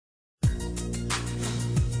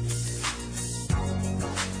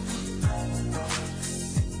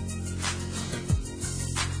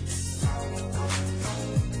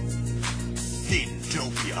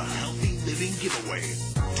Fintopia Healthy Living Giveaway.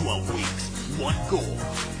 12 weeks, one goal,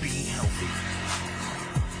 be healthy.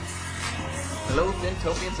 Hello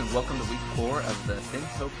Fintopians, and welcome to week 4 of the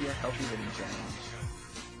Fintopia Healthy Living Challenge.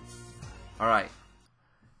 Alright,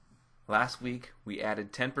 last week we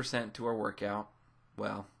added 10% to our workout.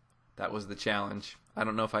 Well, that was the challenge. I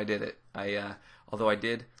don't know if I did it. Although I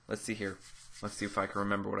did, let's see here. Let's see if I can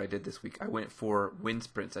remember what I did this week. I went for wind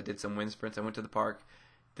sprints. I did some wind sprints. I went to the park,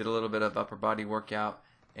 did a little bit of upper body workout,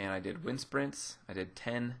 and I did wind sprints. I did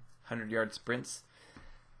 10 100-yard sprints.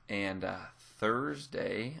 And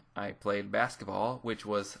Thursday, I played basketball, which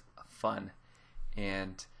was fun.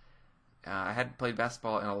 And I hadn't played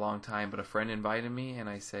basketball in a long time, but a friend invited me, and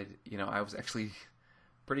I said, I was actually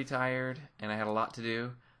pretty tired, and I had a lot to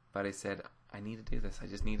do, but I said, I need to do this. I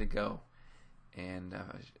just need to go. And,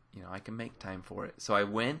 I can make time for it. So I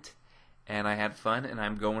went, and I had fun, and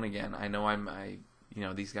I'm going again. I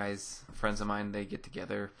know these guys, friends of mine, they get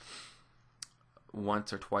together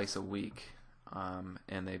once or twice a week.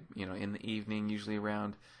 And they, in the evening, usually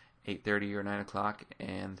around 8:30 or 9 o'clock,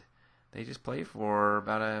 and they just play for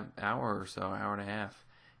about an hour or so, hour and a half,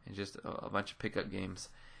 and just a bunch of pickup games.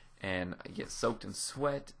 And I get soaked in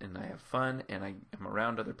sweat, and I have fun, and I'm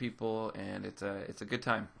around other people, and it's a good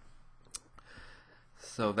time.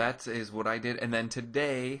 So that is what I did. And then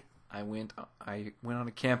today I went on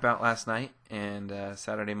a camp out last night and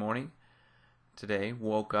Saturday morning. Today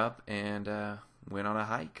woke up and went on a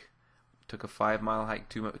hike. Took a 5-mile hike,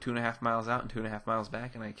 2.5 miles out and 2.5 miles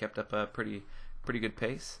back, and I kept up a pretty good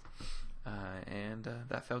pace, and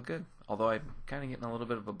that felt good. Although I'm kind of getting a little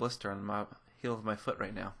bit of a blister on my heel of my foot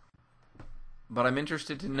right now. But I'm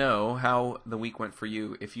interested to know how the week went for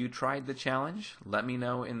you. If you tried the challenge, let me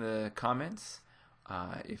know in the comments.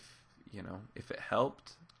 If it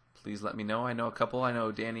helped, please let me know. I know a couple. I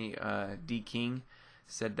know Danny D. King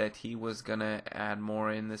said that he was gonna add more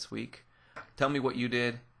in this week. Tell me what you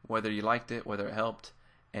did, whether you liked it, whether it helped,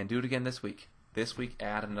 and do it again this week. This week,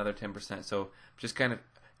 add another 10%. So just kind of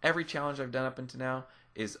every challenge I've done up until now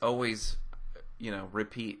is always,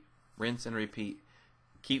 repeat, rinse and repeat.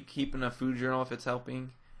 Keep keeping a food journal if it's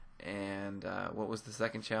helping. And what was the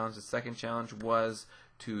second challenge? The second challenge was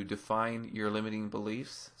to define your limiting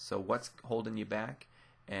beliefs. So what's holding you back,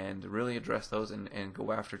 and really address those and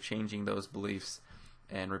go after changing those beliefs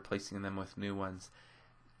and replacing them with new ones.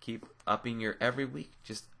 Keep upping your every week.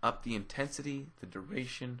 Just up the intensity, the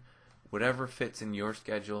duration, whatever fits in your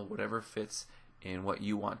schedule, whatever fits in what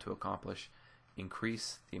you want to accomplish.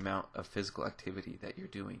 Increase the amount of physical activity that you're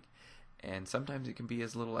doing. And sometimes it can be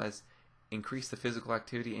as little as increase the physical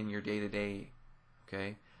activity in your day-to-day.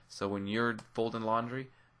 Okay? So when you're folding laundry,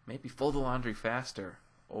 maybe fold the laundry faster.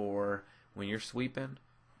 Or when you're sweeping,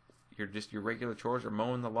 your regular chores, or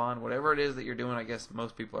mowing the lawn, whatever it is that you're doing. I guess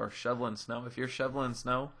most people are shoveling snow. If you're shoveling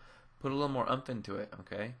snow, put a little more oomph into it,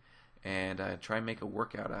 okay? And try and make a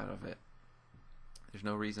workout out of it. There's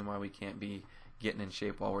no reason why we can't be getting in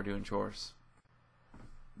shape while we're doing chores.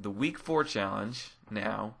 The week 4 challenge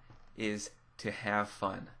now is to have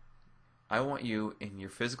fun. I want you, in your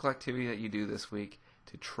physical activity that you do this week,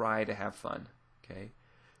 to try to have fun, okay?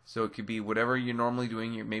 So it could be whatever you're normally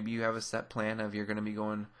doing. Maybe you have a set plan of you're going to be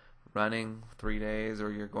going running 3 days,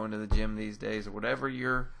 or you're going to the gym these days, or whatever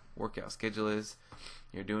your workout schedule is.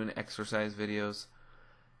 You're doing exercise videos.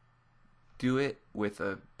 Do it with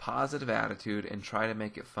a positive attitude and try to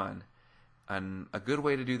make it fun. And a good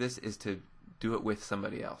way to do this is to do it with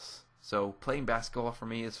somebody else. So playing basketball for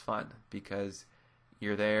me is fun because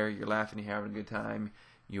you're there, you're laughing, you're having a good time,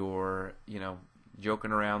 you're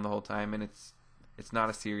joking around the whole time, and it's not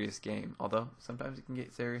a serious game. Although sometimes it can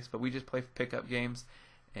get serious, but we just play pickup games,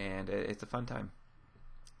 and it's a fun time.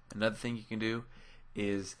 Another thing you can do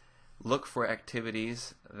is look for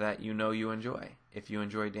activities that you enjoy. If you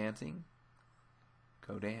enjoy dancing,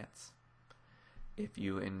 go dance. If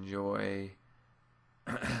you enjoy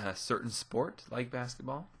a certain sport like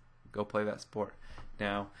basketball, go play that sport.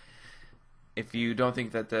 Now, if you don't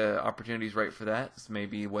think that the opportunity is right for that,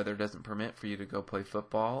 maybe weather doesn't permit for you to go play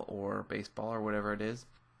football or baseball or whatever it is,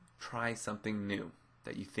 try something new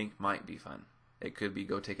that you think might be fun. It could be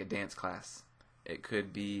go take a dance class. It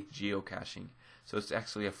could be geocaching. So it's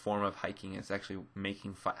actually a form of hiking. It's actually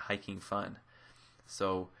making hiking fun.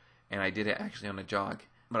 So, and I did it actually on a jog.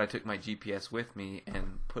 But I took my GPS with me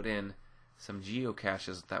and put in some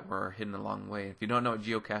geocaches that were hidden along the way. If you don't know what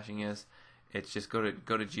geocaching is, it's just go to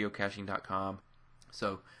geocaching.com.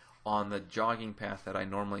 So on the jogging path that I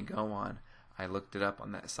normally go on, I looked it up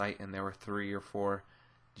on that site, and there were 3 or 4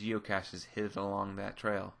 geocaches hidden along that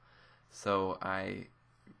trail. So I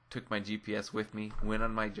took my GPS with me, went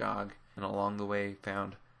on my jog, and along the way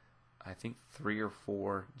found I think 3 or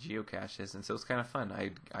 4 geocaches, and so it's kind of fun.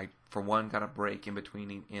 I for one got a break in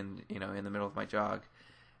between in the middle of my jog,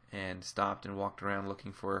 and stopped and walked around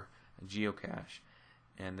looking for a geocache,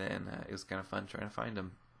 and then it was kind of fun trying to find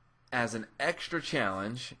them. As an extra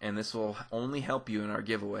challenge, and this will only help you in our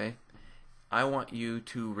giveaway, I want you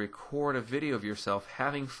to record a video of yourself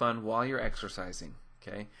having fun while you're exercising.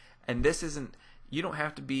 Okay, and this isn't. You don't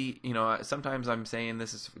have to be. Sometimes I'm saying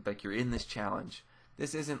this is like you're in this challenge.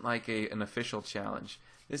 This isn't like an official challenge.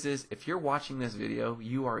 This is, if you're watching this video,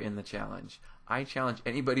 you are in the challenge. I challenge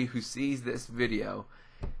anybody who sees this video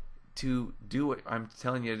to do what I'm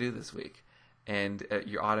telling you to do this week, and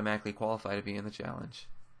you're automatically qualified to be in the challenge.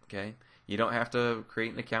 Okay? You don't have to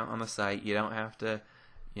create an account on the site. You don't have to,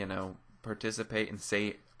 participate and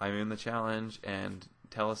say, I'm in the challenge, and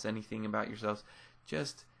tell us anything about yourselves.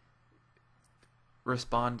 Just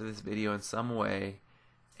respond to this video in some way,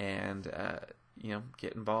 and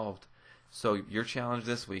get involved. So your challenge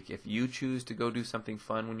this week, if you choose to go do something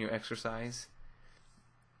fun when you exercise,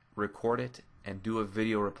 record it and do a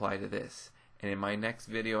video reply to this. And in my next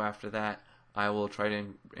video after that, I will try to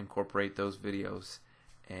incorporate those videos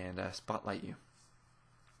and spotlight you.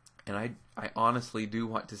 And I honestly do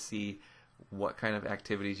want to see what kind of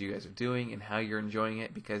activities you guys are doing and how you're enjoying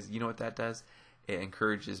it, because you know what that does? It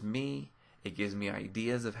encourages me. It gives me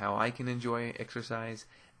ideas of how I can enjoy exercise,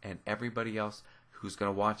 and everybody else who's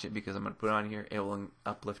going to watch it, because I'm going to put it on here, it will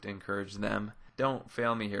uplift and encourage them. Don't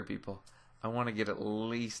fail me here, people. I want to get at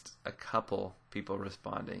least a couple people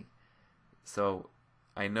responding. So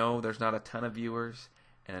I know there's not a ton of viewers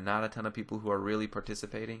and not a ton of people who are really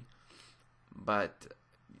participating, but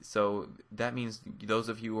so that means those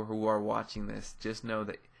of you who are watching this, just know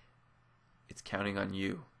that it's counting on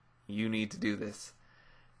you. You need to do this,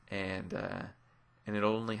 and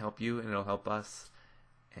it'll only help you, and it'll help us.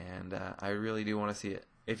 And I really do want to see it.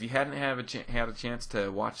 If you hadn't had a chance to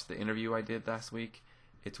watch the interview I did last week,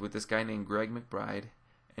 it's with this guy named Greg McBride,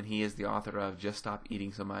 and he is the author of Just Stop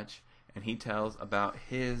Eating So Much, and he tells about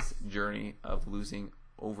his journey of losing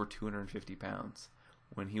over 250 pounds.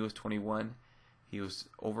 When he was 21, he was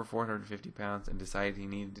over 450 pounds and decided he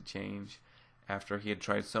needed to change after he had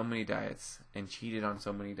tried so many diets and cheated on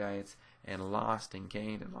so many diets and lost and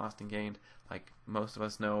gained and lost and gained, like most of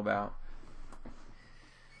us know about.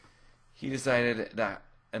 He decided that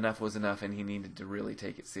enough was enough and he needed to really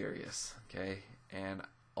take it serious, okay? And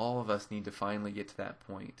all of us need to finally get to that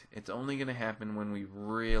point. It's only going to happen when we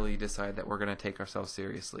really decide that we're going to take ourselves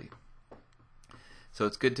seriously. So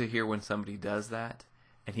it's good to hear when somebody does that,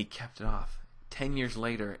 and he kept it off. 10 years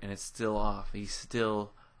later, and it's still off. He's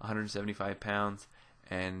still 175 pounds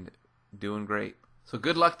and doing great. So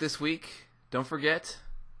good luck this week. Don't forget,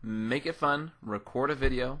 make it fun. Record a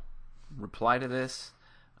video. Reply to this.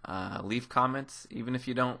 Leave comments. Even if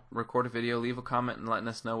you don't record a video, leave a comment and letting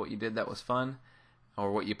us know what you did that was fun,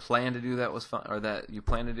 or what you plan to do that was fun, or that you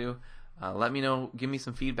plan to do. Let me know. Give me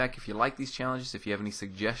some feedback if you like these challenges. If you have any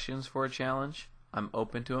suggestions for a challenge, I'm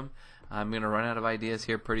open to them. I'm going to run out of ideas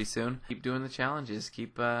here pretty soon. Keep doing the challenges.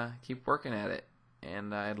 Keep working at it,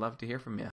 and I'd love to hear from you.